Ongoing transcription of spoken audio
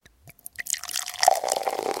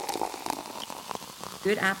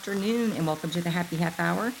Good afternoon and welcome to the Happy Half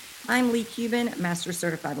Hour. I'm Leigh Kubin, Master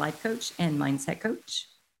Certified Life Coach and Mindset Coach.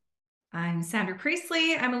 I'm Sandra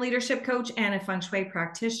Priestley. I'm a leadership coach and a feng shui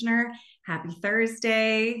practitioner. Happy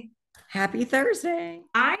Thursday. Happy Thursday.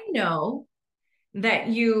 I know that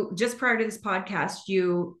you, just prior to this podcast,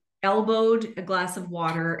 you elbowed a glass of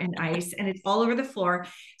water and ice and it's all over the floor.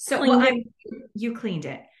 So, you cleaned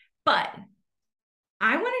it. But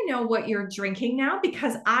I want to know what you're drinking now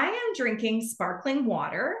because I am drinking sparkling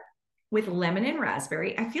water with lemon and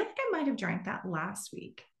raspberry. I feel like I might have drank that last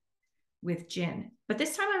week with gin, but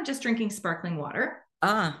this time I'm just drinking sparkling water.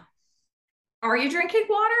 Are you drinking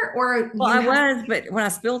water or? Well, I was, but when I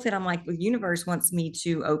spilled it, I'm like, the universe wants me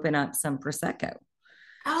to open up some Prosecco.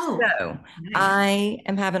 Oh, so nice. I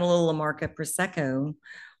am having a little La Marca Prosecco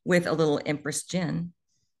with a little Empress gin.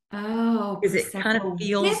 Oh, because it kind of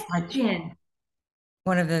feels like gin.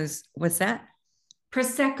 One of those. What's that?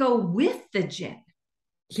 Prosecco with the gin.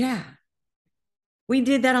 Yeah. We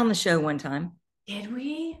did that on the show one time. Did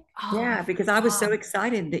we? Oh, yeah, because I was so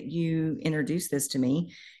excited that you introduced this to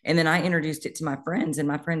me. And then I introduced it to my friends, and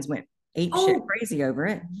my friends went ape shit crazy over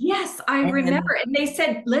it. Yes, I remember. And they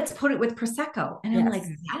said, let's put it with Prosecco. And I'm like,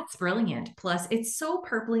 that's brilliant. Plus, it's so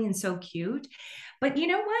purpley and so cute. But you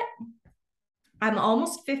know what? I'm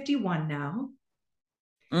almost 51 now.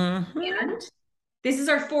 And this is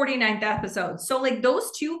our 49th episode. So like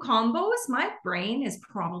those two combos, my brain is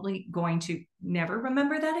probably going to never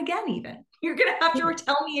remember that again even. You're going to have to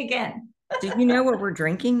tell me again. Do you know what we're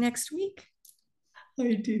drinking next week?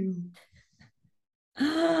 I do.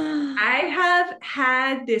 I have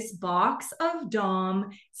had this box of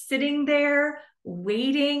Dom sitting there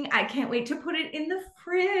waiting. I can't wait to put it in the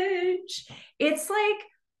fridge. It's like,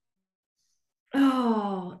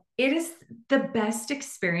 oh, it is the best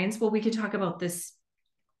experience. Well, we could talk about this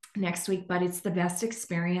next week, but it's the best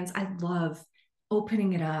experience. I love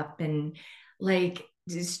opening it up and like,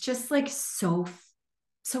 it's just like so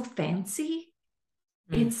fancy.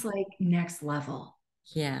 It's like next level.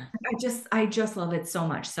 Yeah. I just love it so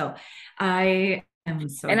much. So I am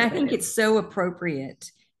so And I think it's so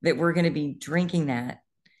appropriate that we're going to be drinking that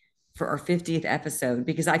for our 50th episode,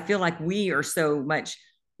 because I feel like we are so much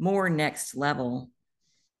more next level.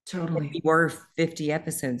 Totally. We were 50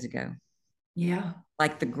 episodes ago. Yeah.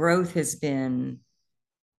 Like the growth has been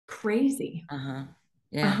crazy.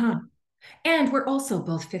 Yeah. And we're also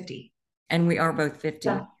both 50. And we are both 50.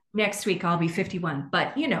 Yeah. Next week I'll be 51,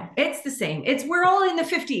 but you know, it's the same. We're all in the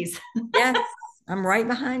 50s. Yes. I'm right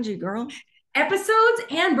behind you, girl. Episodes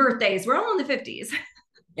and birthdays. We're all in the 50s.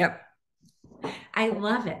 Yep. I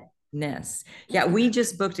love it. Yes. Yeah. We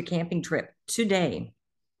just booked a camping trip today.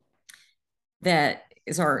 That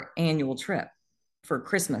is our annual trip for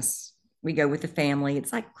Christmas. We go with the family.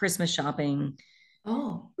 It's like Christmas shopping.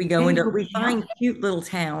 We find cute little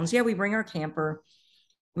towns. Yeah, we bring our camper.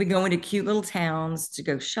 We go into cute little towns to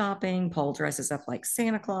go shopping. Paul dresses up like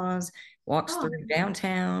Santa Claus, walks through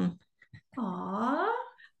downtown.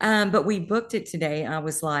 But we booked it today. I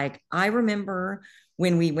was like, I remember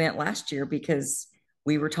when we went last year because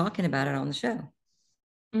we were talking about it on the show.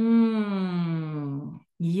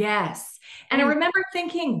 Yes. And I remember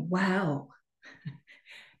thinking, wow,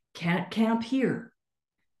 can't camp here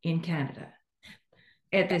in Canada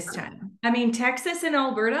at this time. I mean, Texas and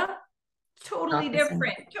Alberta, totally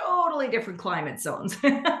different climate zones.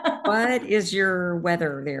 What is your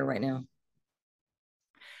weather there right now?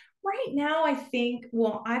 Right now, I think,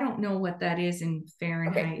 well, I don't know what that is in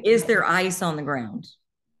Fahrenheit. Okay. Is there ice on the ground?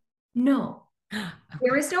 No.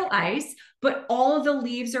 There is no ice, but all of the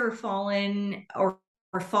leaves are fallen or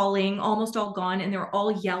are falling, almost all gone, and they're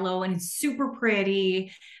all yellow and it's super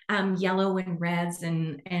pretty, yellow and reds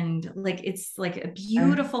and like it's like a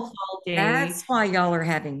beautiful fall day. That's why y'all are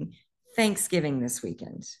having Thanksgiving this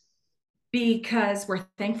weekend. Because we're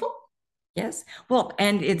thankful. Yes. Well,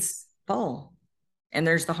 and it's fall, and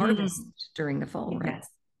there's the harvest during the fall, right? Yes.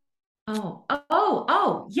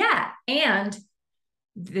 Oh, yeah. And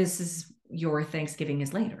this is your Thanksgiving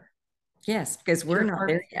is later. Yes, because we're not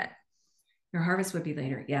there yet. Your harvest would be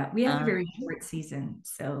later. Yeah. We have a very short season.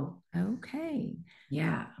 So, okay.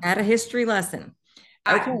 Yeah. Add a history lesson.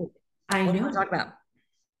 Okay. I know. What do you want to talk about?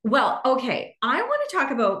 Well, okay. I want to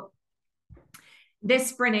talk about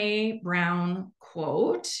this Brene Brown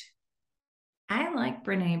quote. I like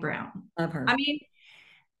Brene Brown. Love her. I mean,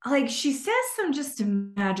 like she says some just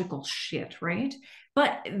magical shit, right?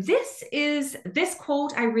 But this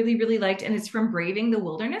quote I really, really liked, and it's from Braving the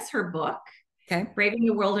Wilderness, her book. Okay. Braving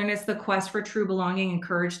the Wilderness, the quest for true belonging and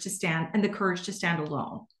the courage to stand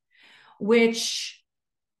alone, which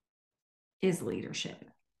is leadership,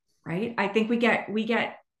 right? I think we get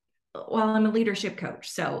well, I'm a leadership coach,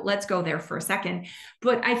 so let's go there for a second.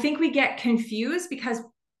 But I think we get confused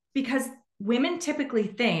because women typically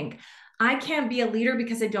think I can't be a leader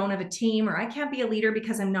because I don't have a team, or I can't be a leader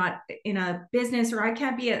because I'm not in a business, or I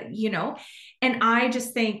can't be a, and I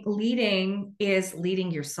just think leading is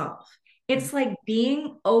leading yourself. It's like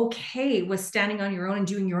being okay with standing on your own and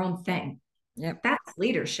doing your own thing. Yep. That's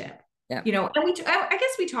leadership. Yep. And I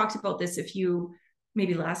guess we talked about this a few,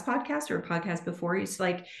 maybe last podcast or a podcast before. It's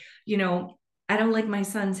like, I don't like my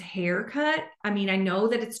son's haircut. I mean, I know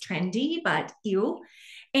that it's trendy, but ew.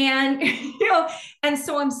 And, and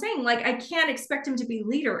so I'm saying, like, I can't expect him to be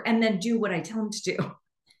leader and then do what I tell him to do.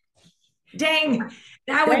 Dang,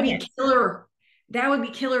 that would be killer. That would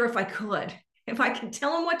be killer if I could. If I could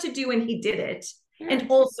tell him what to do and he did it. Yeah. And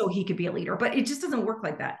also he could be a leader, but it just doesn't work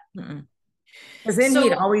like that. Because then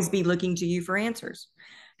he'd always be looking to you for answers.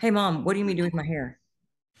 Hey, Mom, what do you mean do with my hair?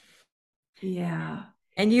 Yeah.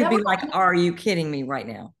 And you'd be like, are you kidding me right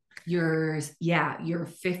now? You're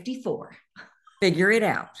 54. Figure it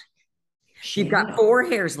out. You've got 4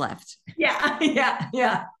 hairs left.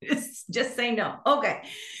 Yeah. Just say no. Okay.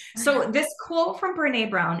 So this quote from Brene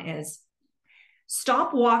Brown is,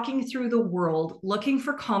 stop walking through the world looking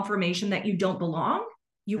for confirmation that you don't belong.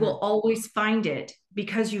 You will always find it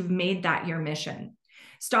because you've made that your mission.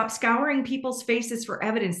 Stop scouring people's faces for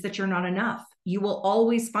evidence that you're not enough. You will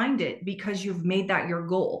always find it because you've made that your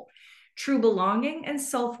goal. True belonging and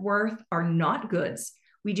self-worth are not goods.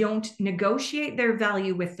 We don't negotiate their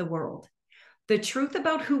value with the world. The truth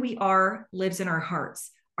about who we are lives in our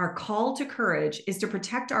hearts. Our call to courage is to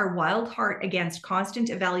protect our wild heart against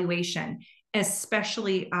constant evaluation,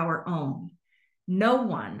 especially our own. No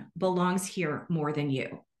one belongs here more than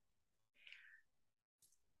you.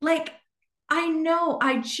 Like, I know,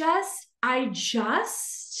 I just,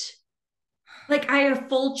 like, I have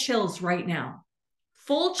full chills right now.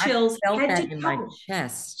 Full chills. I felt that in my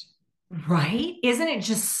chest. Right? Isn't it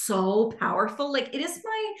just so powerful? Like, it is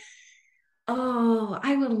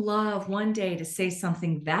I would love one day to say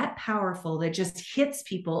something that powerful that just hits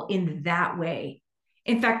people in that way.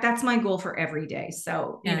 In fact, that's my goal for every day.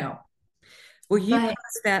 So, Will you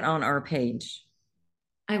post that on our page?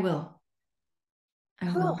 I will.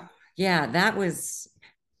 Yeah, that was,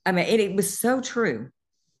 I mean, it was so true.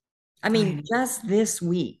 I mean, just this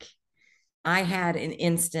week, I had an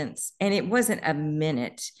instance, and it wasn't a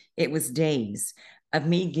minute, it was days of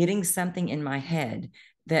me getting something in my head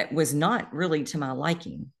that was not really to my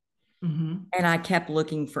liking. And I kept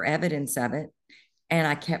looking for evidence of it, and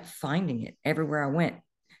I kept finding it everywhere I went.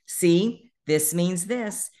 See, this means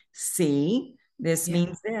this. See, this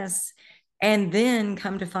means this. And then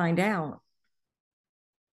come to find out,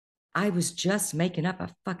 I was just making up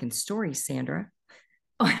a fucking story, Sandra.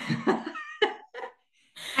 I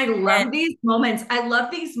love these moments. I love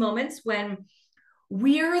these moments when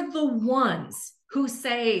we're the ones who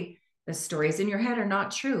say the stories in your head are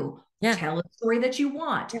not true. Yeah. Tell a story that you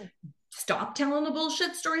want. Yeah. Stop telling the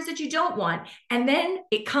bullshit stories that you don't want. And then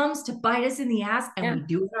it comes to bite us in the ass, and we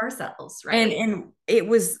do it ourselves, right? And it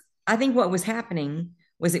was, I think what was happening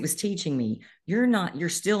was it was teaching me, you're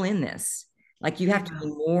still in this. Like, you have to be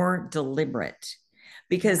more deliberate,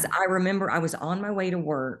 because I remember I was on my way to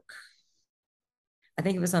work. I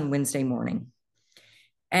think it was on Wednesday morning,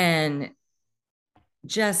 and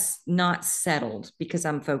just not settled because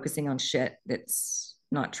I'm focusing on shit that's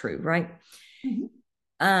not true. Right.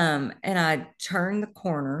 And I turned the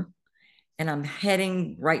corner and I'm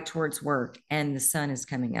heading right towards work, and the sun is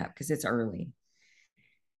coming up because it's early.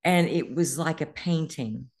 And it was like a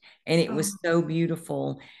painting, and it was so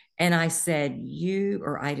beautiful. And I said,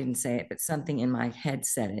 or I didn't say it, but something in my head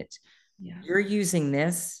said it. Yeah. You're using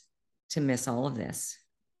this to miss all of this.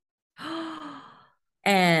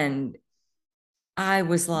 And I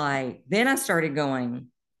was like, then I started going,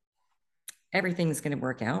 everything's going to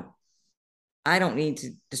work out. I don't need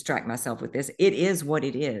to distract myself with this. It is what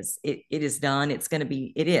it is. It is done. It's going to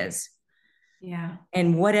be, it is. Yeah.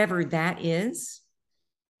 And whatever that is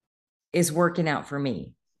working out for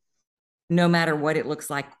me, no matter what it looks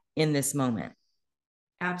like in this moment.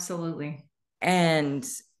 Absolutely. And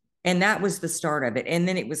that was the start of it. And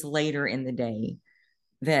then it was later in the day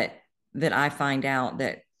that I find out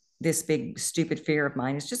that this big stupid fear of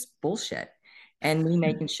mine is just bullshit and me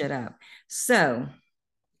making shit up. So,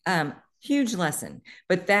 huge lesson,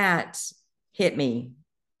 but that hit me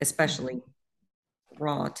especially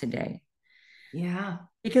raw today. Yeah.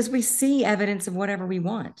 Because we see evidence of whatever we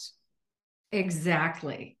want.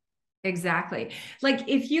 Exactly. Like,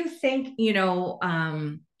 if you think, I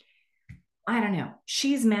don't know,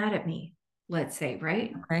 she's mad at me, let's say,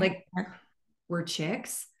 right? Okay. Like, we're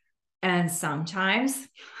chicks, and sometimes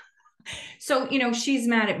So, she's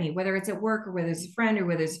mad at me, whether it's at work or whether it's a friend or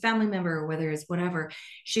whether it's a family member or whether it's whatever.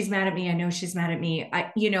 She's mad at me. I know she's mad at me.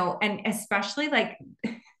 And especially like,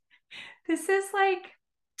 this is like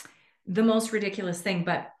the most ridiculous thing.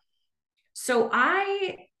 But so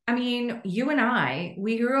I mean, you and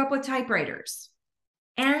we grew up with typewriters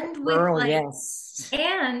and with Girl, like, yes.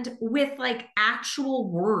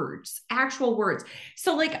 actual words.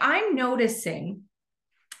 So like, I'm noticing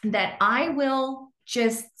that I will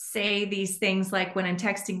just say these things like when I'm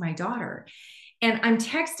texting my daughter and I'm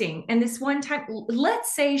texting, and this one time,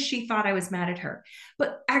 let's say she thought I was mad at her,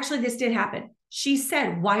 but actually this did happen. She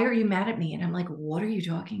said, "Why are you mad at me?" And I'm like, "What are you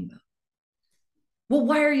talking about?" "Well,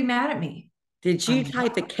 why are you mad at me?" Did you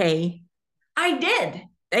type a K? I did.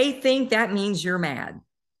 They think that means you're mad.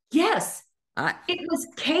 Yes, I, it was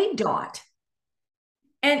K dot.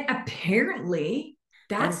 And apparently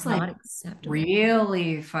that that's is like not acceptable.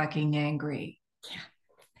 really fucking angry. Yeah.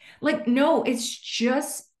 Like, no, it's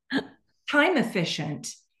just time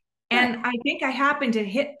efficient. Right. And I think I happened to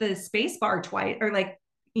hit the space bar twice, or like,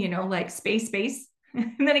 like space,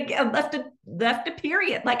 and then it left a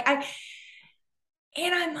period.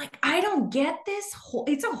 And I'm like, I don't get this whole,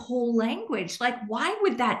 it's a whole language. Like, why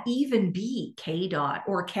would that even be K dot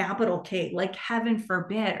or capital K? Like, heaven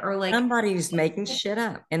forbid, or like, Somebody's making shit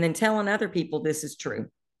up and then telling other people this is true.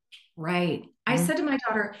 right. I Mhm. said to my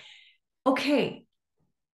daughter, okay,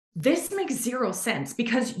 this makes zero sense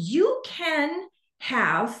because you can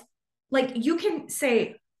have, like, you can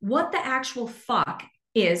say what the actual fuck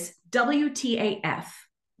is WTAF,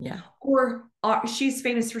 Yeah. or she's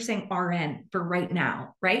famous for saying RN for right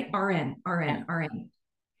now, right? RN, Yeah. RN, RN.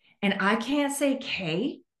 And I can't say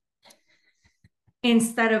K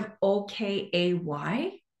instead of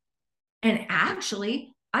OKAY. And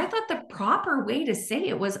actually, I thought the proper way to say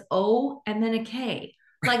it was O and then a K,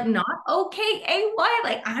 like not OKAY.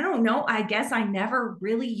 Like, I don't know. I guess I never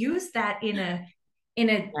really used that in a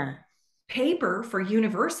Yeah. paper for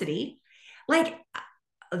university. Like,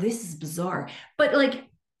 this is bizarre. But like,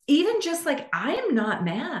 even just like, I am not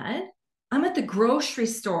mad. I'm at the grocery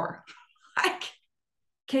store. Like,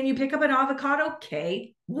 can you pick up an avocado?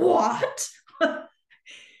 Okay. What?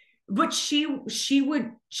 But she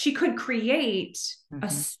could create a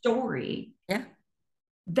Mhm. story Yeah.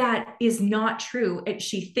 that is not true.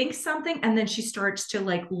 She thinks something and then she starts to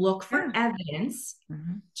like look for Yeah. evidence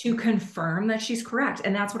Mhm. to confirm that she's correct.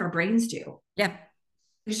 And that's what our brains do. Yeah.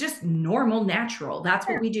 It's just normal, natural. That's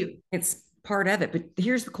what Yeah. we do. It's part of it. But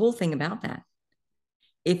here's the cool thing about that.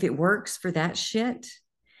 If it works for that shit,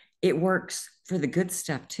 it works for the good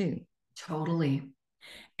stuff too. Totally.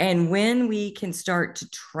 And when we can start to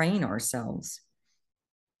train ourselves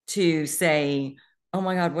to say, oh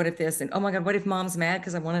my God, what if this? And oh my God, what if mom's mad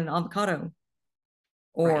because I wanted an avocado?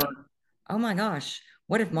 Or, Right. oh my gosh,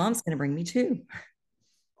 what if mom's going to bring me two?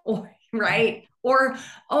 Or, right. Or,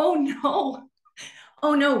 oh no,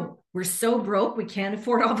 oh no, we're so broke we can't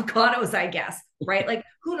afford avocados, I guess. Right. Like,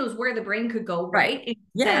 who knows where the brain could go, Right. right?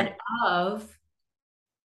 Yeah. Instead of,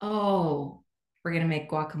 oh, we're going to make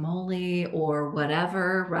guacamole or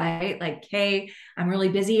whatever, right? Like, hey, I'm really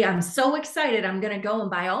busy. I'm so excited. I'm going to go and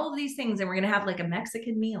buy all of these things and we're going to have like a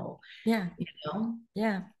Mexican meal, Yeah. you know?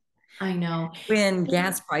 Yeah. I know. When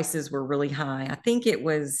gas prices were really high, I think it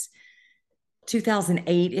was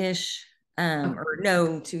 2008 ish, Okay. or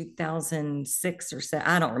no, 2006 or so.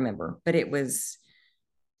 I don't remember, but it was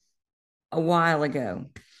a while ago.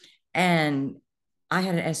 And I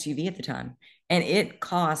had an SUV at the time, and it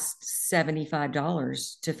cost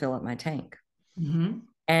 $75 to fill up my tank. Mm-hmm.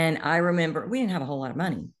 And I remember we didn't have a whole lot of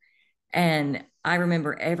money. And I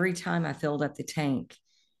remember every time I filled up the tank,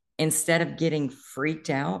 instead of getting freaked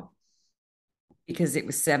out because it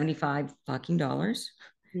was 75 fucking dollars,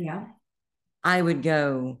 Yeah. I would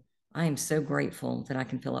go, I am so grateful that I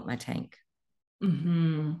can fill up my tank.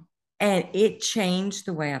 Mm-hmm. And it changed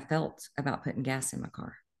the way I felt about putting gas in my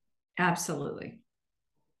car. Absolutely.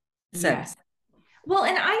 So, Yes. Well,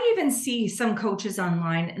 and I even see some coaches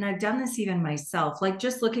online, and I've done this even myself, like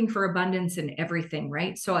just looking for abundance in everything,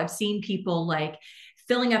 right? So I've seen people like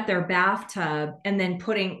filling up their bathtub and then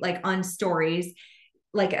putting like on stories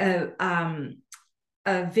like a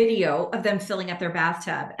video of them filling up their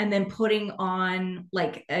bathtub and then putting on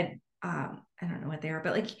like a I don't know what they are,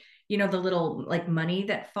 but like the little like money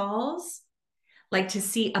that falls, like to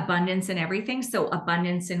see abundance in everything. So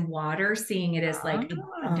abundance in water, seeing it as like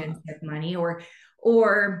abundance ah, of money,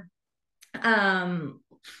 or um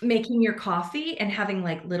making your coffee and having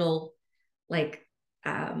like little like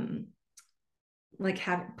um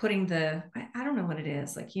have putting I don't know what it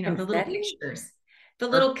is, like the little confetti pictures, the or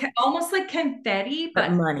little almost like confetti but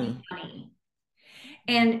but money. money.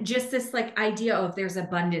 And just this like idea of there's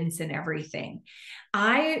abundance in everything.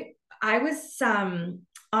 I was on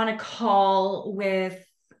a call with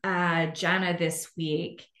Jana this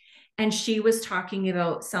week, and she was talking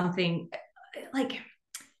about something like,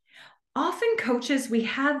 often coaches, we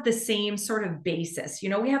have the same sort of basis,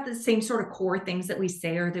 we have the same sort of core things that we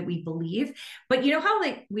say or that we believe, but you know how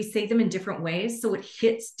like we say them in different ways, so it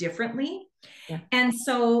hits differently. Yeah. And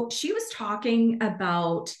so she was talking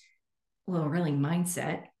about, well, really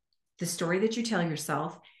mindset, the story that you tell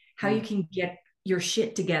yourself, how you can get your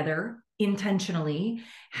shit together intentionally,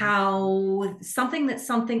 how something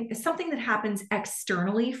that happens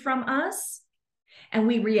externally from us and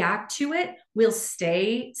we react to it, we'll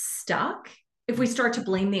stay stuck if we start to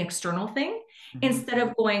blame the external thing instead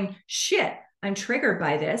of going, shit, I'm triggered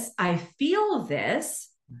by this. I feel this.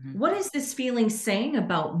 What is this feeling saying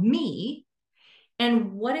about me?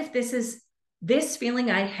 And what if this feeling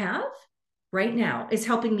I have right now is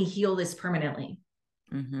helping me heal this permanently?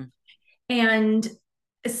 And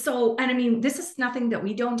so, and I mean, this is nothing that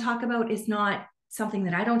we don't talk about, is not something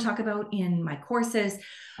that I don't talk about in my courses,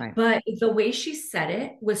 but the way she said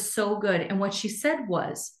it was so good. And what she said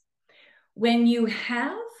was, when you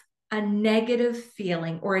have a negative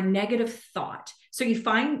feeling or a negative thought, so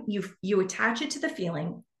you attach it to the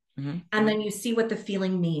feeling, and then you see what the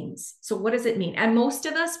feeling means. So what does it mean? And most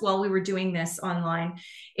of us, while we were doing this online,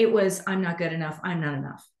 it was, I'm not good enough. I'm not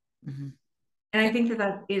enough. And I think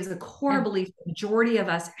that is a core belief the majority of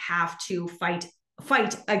us have to fight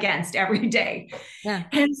against every day.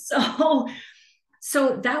 And so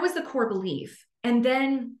that was the core belief. And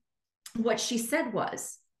then what she said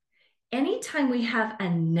was, anytime we have a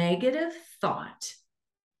negative thought,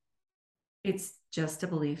 it's just a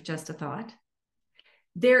belief, just a thought.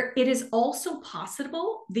 It is also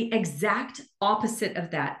possible, the exact opposite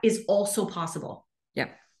of that is also possible.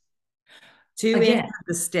 Yep. Two ends of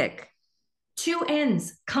the stick. Two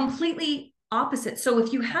ends, completely opposite. So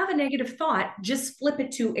if you have a negative thought, just flip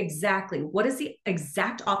it to exactly what is the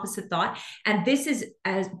exact opposite thought. And this is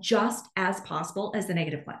just as possible as the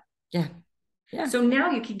negative one. Yeah. So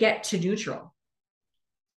now you can get to neutral.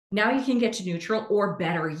 Or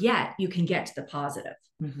better yet, you can get to the positive.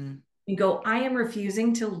 You go, I am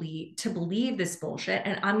refusing to believe this bullshit,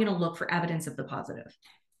 and I'm going to look for evidence of the positive.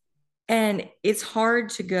 And it's hard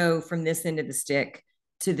to go from this end of the stick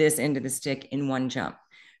to this end of the stick in one jump.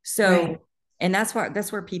 So, and that's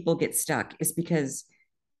where people get stuck, is because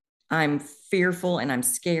I'm fearful and I'm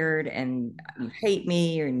scared and you hate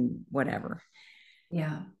me and whatever.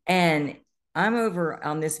 Yeah. And I'm over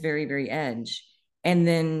on this very, very edge. And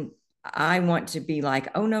then I want to be like,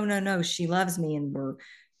 oh, no, she loves me and we're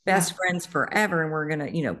best friends forever. And we're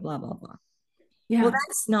going to, blah, blah, blah. Yeah. Well,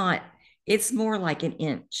 that's not, it's more like an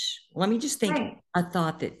inch. Let me just think a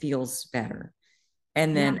thought that feels better.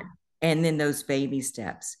 And then those baby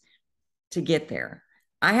steps to get there.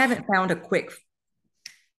 I haven't found a quick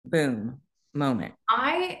boom moment.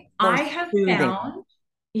 I have found,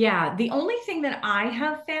 the only thing that I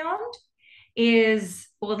have found is,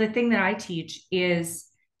 well, the thing that I teach is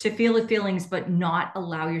to feel the feelings, but not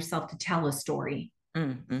allow yourself to tell a story.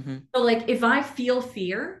 So like if I feel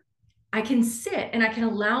fear, I can sit and I can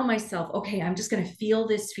allow myself, okay, I'm just going to feel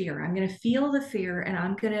this fear. I'm going to feel the fear and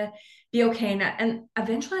I'm going to be okay. And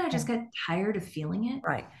eventually I just get tired of feeling it.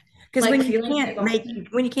 Right. Because like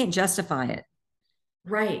when you can't justify it.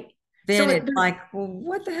 Right. Then so it's like, well,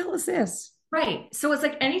 what the hell is this? Right. So it's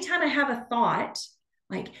like, anytime I have a thought,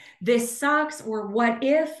 like this sucks, or what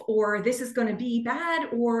if, or this is going to be bad,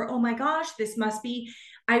 or, oh my gosh, this must be,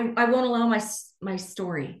 I won't allow my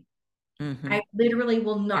story. I literally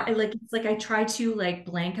will not, like, it's like I try to like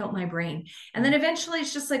blank out my brain. And then eventually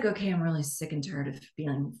it's just like, okay, I'm really sick and tired of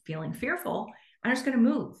feeling fearful. I'm just going to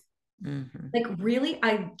move. Like really,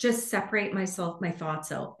 I just separate my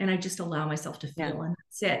thoughts out, and I just allow myself to feel, and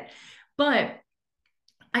that's it. But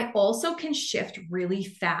I also can shift really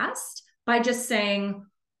fast by just saying,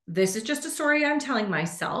 this is just a story I'm telling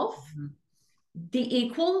myself. The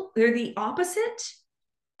equal or the opposite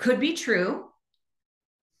could be true.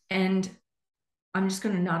 And I'm just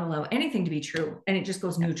going to not allow anything to be true. And it just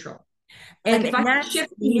goes neutral. And like if I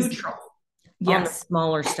shift neutral, on the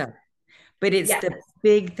smaller stuff, but it's the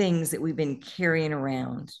big things that we've been carrying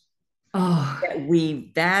around.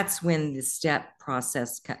 That's when the step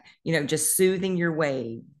process, just soothing your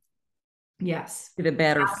way. Yes. To the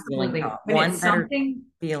better feeling thought. One better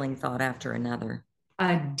feeling thought after another.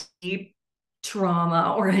 A deep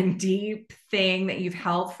trauma or a deep thing that you've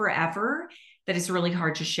held forever that is really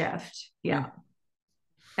hard to shift. Yeah.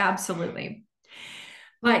 Absolutely.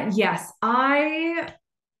 But yes,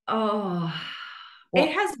 It Well,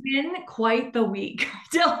 has been quite the week, I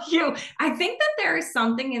tell you. I think that there is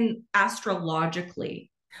something in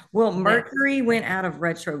astrologically well, that, Mercury went out of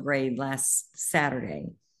retrograde last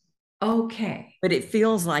Saturday, okay, but it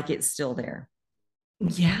feels like it's still there.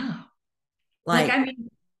 yeah. Like, Like, I mean,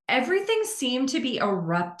 everything seemed to be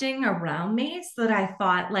erupting around me so that I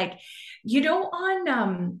thought, like,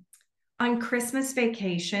 on Christmas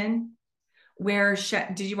Vacation, where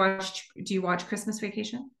do you watch Christmas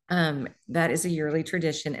Vacation? that is a yearly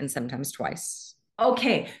tradition and sometimes twice.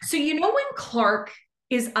 Okay. So when Clark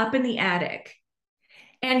is up in the attic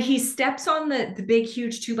and he steps on the big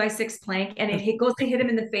huge 2x6 plank and goes to hit him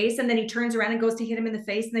in the face, and then he turns around and goes to hit him in the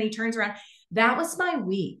face, and then he turns around. That was my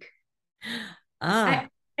week. Ah,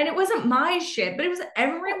 And it wasn't my shit, but it was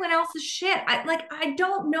everyone else's shit. I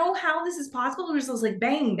don't know how this is possible. It was just like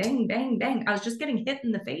bang, bang, bang, bang. I was just getting hit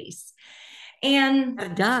in the face. And a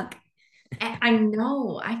duck. I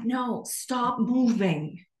know. Stop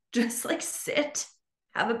moving. Just like sit,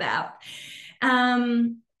 have a bath.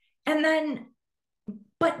 And then,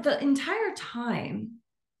 but the entire time,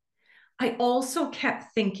 I also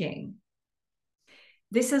kept thinking,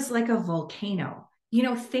 this is like a volcano.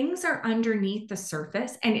 Things are underneath the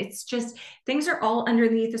surface, and it's just things are all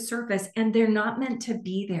underneath the surface, and they're not meant to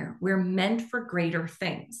be there. We're meant for greater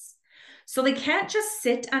things. So they can't just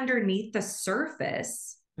sit underneath the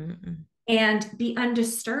surface Mm-mm. and be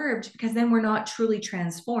undisturbed, because then we're not truly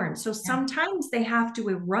transformed. So Yeah. sometimes they have to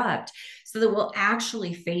erupt so that we'll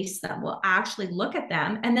actually face them, we'll actually look at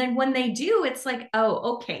them. And then when they do, it's like,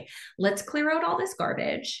 oh, okay, let's clear out all this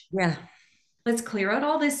garbage. Yeah. Let's clear out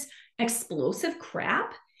all this explosive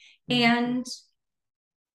crap Mhm. and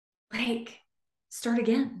like start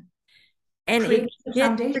again. And it Create can the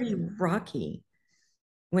get pretty foundation. rocky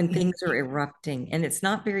when Yeah. things are erupting and it's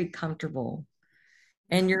not very comfortable.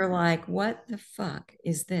 And you're like, what the fuck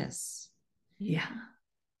is this? Yeah.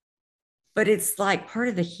 But it's like part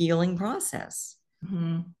of the healing process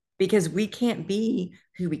Mhm. because we can't be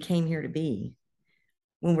who we came here to be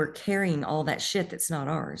when we're carrying all that shit that's not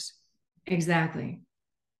ours. Exactly.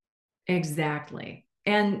 Exactly.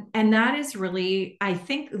 And that is really, I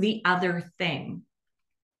think, the other thing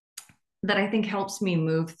that I think helps me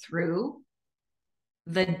move through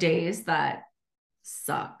the days that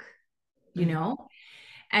suck, you Mhm. know?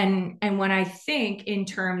 And when I think in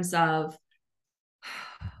terms of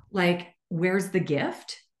like, where's the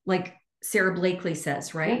gift? Like Sarah Blakely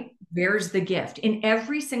says, Yeah. right? Where's the gift? In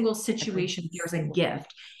every single Every situation, there's a single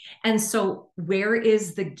gift. And so, where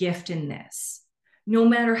is the gift in this? No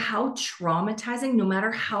matter how traumatizing, no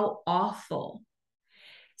matter how awful,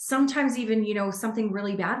 sometimes even, something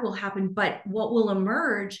really bad will happen, but what will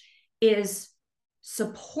emerge is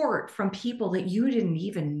support from people that you didn't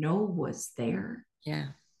even know was there, yeah.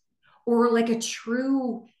 or like a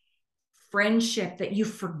true friendship that you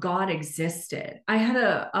forgot existed. I had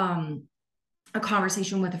a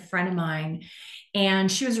conversation with a friend of mine,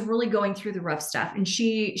 and she was really going through the rough stuff, and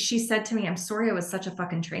she said to me, "I'm sorry I was such a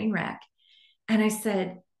fucking train wreck." And I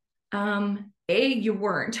said, A, you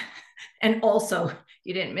weren't. And also,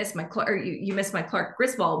 you didn't miss my Clark, or you missed my Clark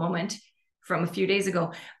Griswold moment from a few days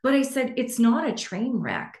ago. But I said, it's not a train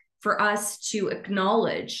wreck for us to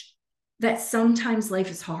acknowledge that sometimes life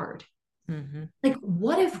is hard. Mm-hmm. Like,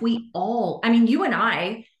 what if we all, I mean, you and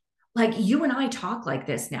I talk like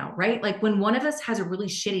this now, right? Like when one of us has a really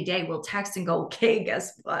shitty day, we'll text and go, okay,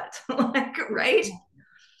 guess what? Like, right?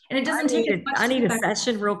 And it doesn't take as I much to need get a back.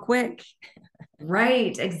 session real quick.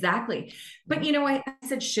 Right, exactly. But I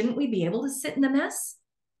said, shouldn't we be able to sit in the mess?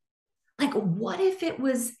 Like, what if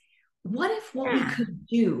what we Yeah. could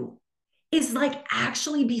do is like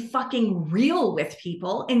actually be fucking real with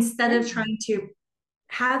people instead Yeah. of trying to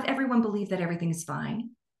have everyone believe that everything is fine.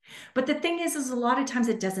 But the thing is a lot of times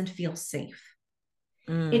it doesn't feel safe.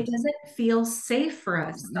 It Mm. doesn't feel safe for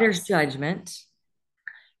There's ourselves. judgment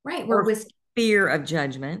Right. We're or with, fear of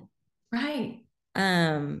judgment. right,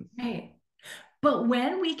 Um, right. But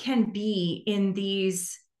when we can be in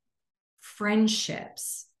these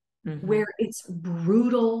friendships mhm. where it's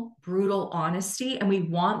brutal, brutal honesty, and we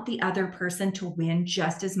want the other person to win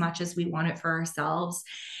just as much as we want it for ourselves.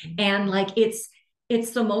 And like it's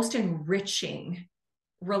the most enriching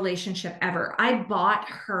relationship ever. I bought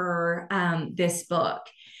her this book,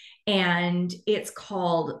 and it's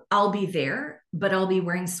called I'll Be There, but I'll Be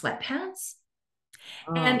Wearing Sweatpants.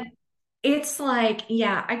 Oh, And it's like,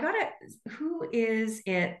 yeah, I got it. Who is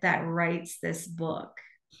it that writes this book?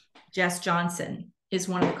 Jess Johnson is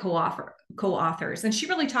one of the co-authors, and she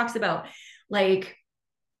really talks about, like,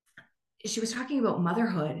 she was talking about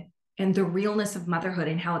motherhood and the realness of motherhood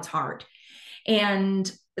and how it's hard. And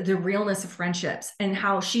the realness of friendships and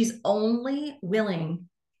how she's only willing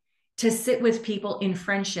to sit with people in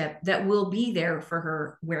friendship that will be there for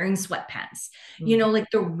her wearing sweatpants. You know, like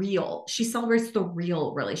she celebrates the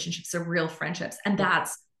real relationships, the real friendships. And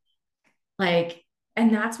that's like,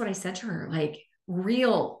 and that's what I said to her, like,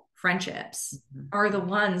 real friendships are the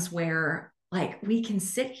ones where like we can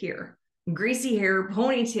sit here, greasy hair,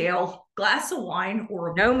 ponytail, glass of wine,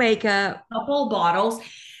 or no makeup, a couple bottles,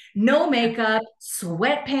 no makeup,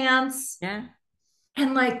 sweatpants, yeah,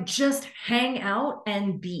 and like just hang out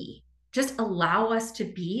and be. Just allow us to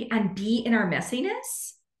be and be in our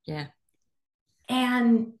messiness. yeah,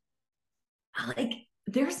 And like,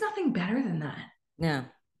 there's nothing better than that. no,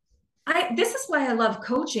 This is why I love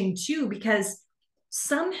coaching too, because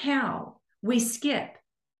somehow we skip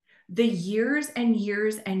the years and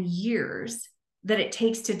years and years that it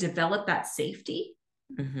takes to develop that safety.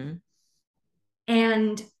 mm-hmm.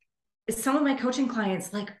 And some of my coaching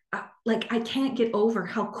clients, like I can't get over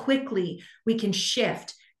how quickly we can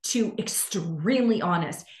shift to extremely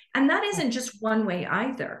honest. And that isn't just one way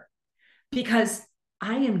either, because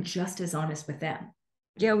I am just as honest with them.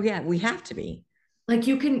 Yeah, yeah, we have to be. Like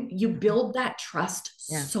you build that trust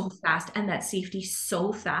Yeah. so fast and that safety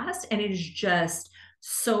so fast. And it is just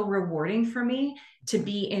so rewarding for me to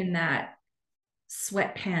be in that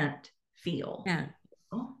sweatpant feel. Yeah.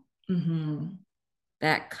 Oh, mm-hmm.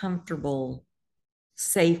 That comfortable,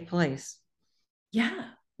 safe place. Yeah.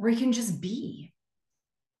 Where you can just be.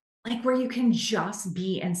 Like where you can just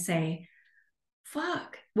be and say,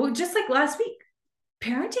 fuck. Well, just like last week,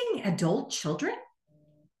 parenting adult children,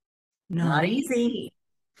 not Not easy. easy.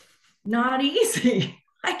 Not easy.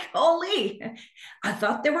 Like, holy, I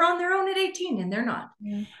thought they were on their own at 18 and they're not.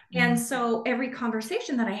 Yeah. And so every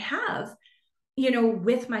conversation that I have, you know,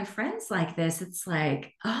 with my friends like this, it's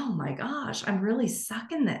like, oh my gosh, I'm really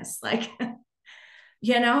sucking this. Like,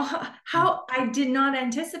 you know, how I did not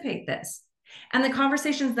anticipate this. And the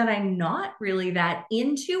conversations that I'm not really that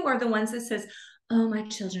into are the ones that says, oh, my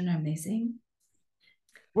children are amazing.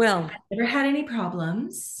 Well, I've never had any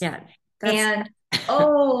problems. yeah, And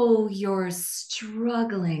oh, you're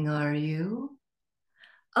struggling, are you?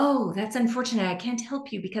 Oh, that's unfortunate. I can't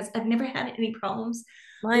help you because I've never had any problems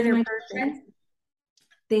mine with are my perfect.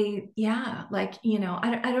 children. Yeah, like, you know,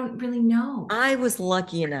 I don't really know. I was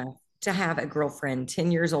lucky enough to have a girlfriend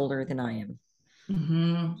 10 years older than I am.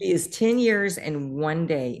 Mm-hmm. She is 10 years and 1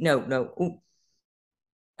 day. No, no. Ooh,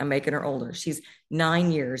 I'm making her older. She's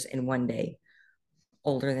 9 years and 1 day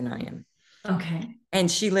older than I am. Okay. And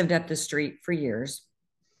she lived up the street for years.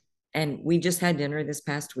 And we just had dinner this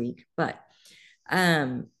past week. But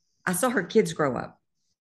I saw her kids grow up.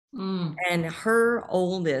 Mm. And her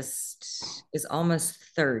oldest is almost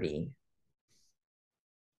 30.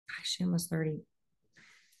 Gosh, she almost 30.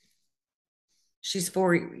 She's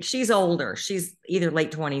 40. She's older. She's either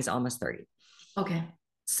late 20s, almost 30. Okay.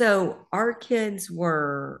 So our kids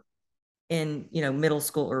were in, middle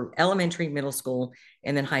school or elementary, middle school,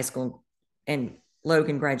 and then high school. And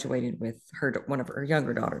Logan graduated with one of her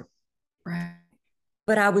younger daughter. Right.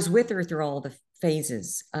 But I was with her through all the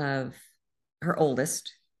phases of her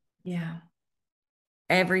oldest. Yeah.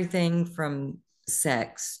 Everything from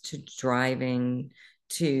sex to driving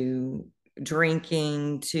to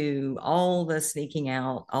drinking to all the sneaking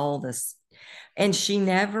out, all this. And she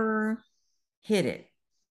never hid it.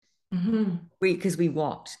 Mm-hmm. Because we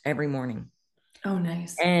walked every morning. Oh,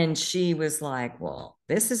 nice. And she was like, well,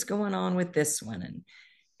 this is going on with this one.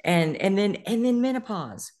 And then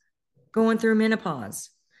menopause, going through menopause,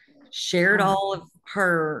 shared all of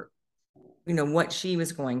her, what she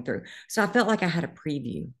was going through. So I felt like I had a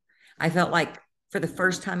preview. I felt like for the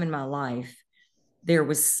first time in my life, there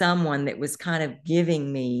was someone that was kind of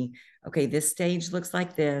giving me, okay, this stage looks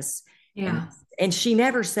like this. Yeah. And she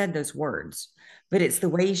never said those words, but it's the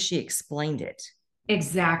way she explained it.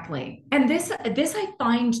 Exactly. And this I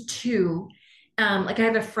find too, like I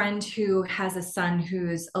have a friend who has a son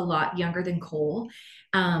who's a lot younger than Cole,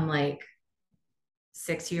 like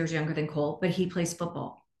 6 years younger than Cole, but he plays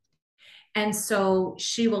football. And so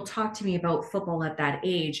she will talk to me about football at that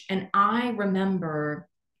age. And I remember,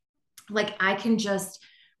 like, I can just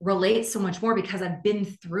relate so much more because I've been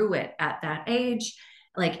through it at that age.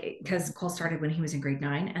 Like, because Cole started when he was in grade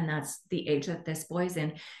 9, and that's the age that this boy's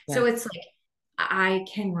in. Yeah. So it's like, I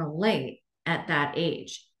can relate at that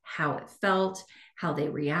age how it felt, how they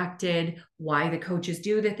reacted, why the coaches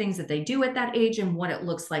do the things that they do at that age, and what it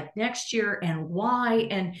looks like next year and why.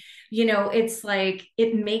 And, it's like,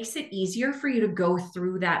 it makes it easier for you to go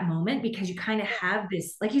through that moment because you kind of have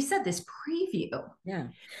this, like you said, this preview. Yeah.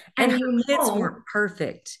 And her kids weren't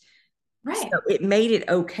perfect. Right. So it made it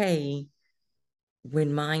okay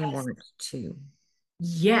when mine Yes. weren't too.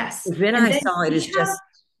 Yes. Then And I then saw it we as have, just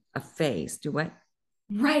a phase. Do what?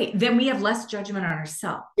 right. Then we have less judgment on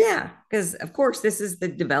ourselves. Yeah, because of course this is the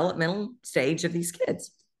developmental stage of these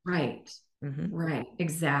kids. Right. Mm-hmm. Right.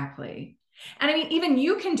 Exactly. And I mean, even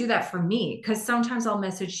you can do that for me because sometimes I'll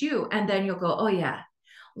message you and then you'll go, oh, yeah,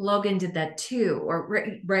 Logan did that too. Or,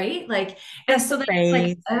 right. Like, and Just so a then it's like,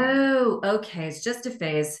 phase. oh, okay, it's just a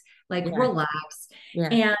phase. Like, Yeah, relax.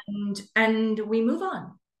 yeah. And we move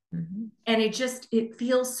on. Mm-hmm. And it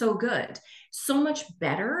feels so good, so much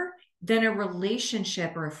better than a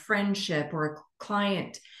relationship or a friendship or a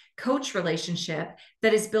client coach relationship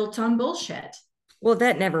that is built on bullshit. Well,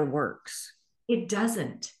 that never works. It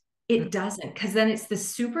doesn't. Mm, It doesn't, because then it's the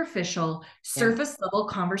superficial, yeah, surface level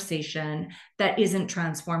conversation that isn't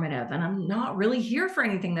transformative. And I'm not really here for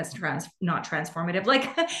anything that's not transformative. Like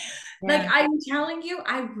yeah, I'm telling you,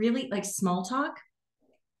 I really like small talk,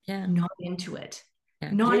 yeah, not into it.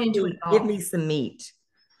 yeah. Not into it at Give me all. some meat.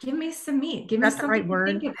 Give me some meat. Give Is me that the something right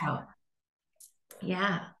to think word? about.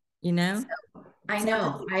 Yeah. You know, So I something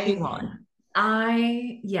know. to chew on.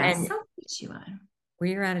 Yes, And something to chew on.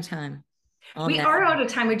 we're out of time on We that are out of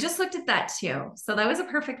time. We just looked at that too. So that was a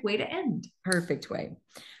perfect way to end. perfect way.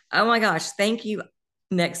 Oh my gosh, thank you.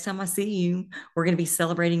 Next time I see you, we're going to be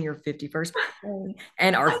celebrating your 51st birthday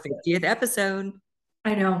and our 50th episode.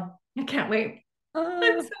 I know. I can't wait. I'm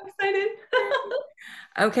Oh, so excited.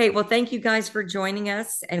 okay, well, thank you guys for joining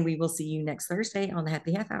us, and we will see you next Thursday on the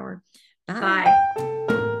Happy Half Hour. Bye. Bye.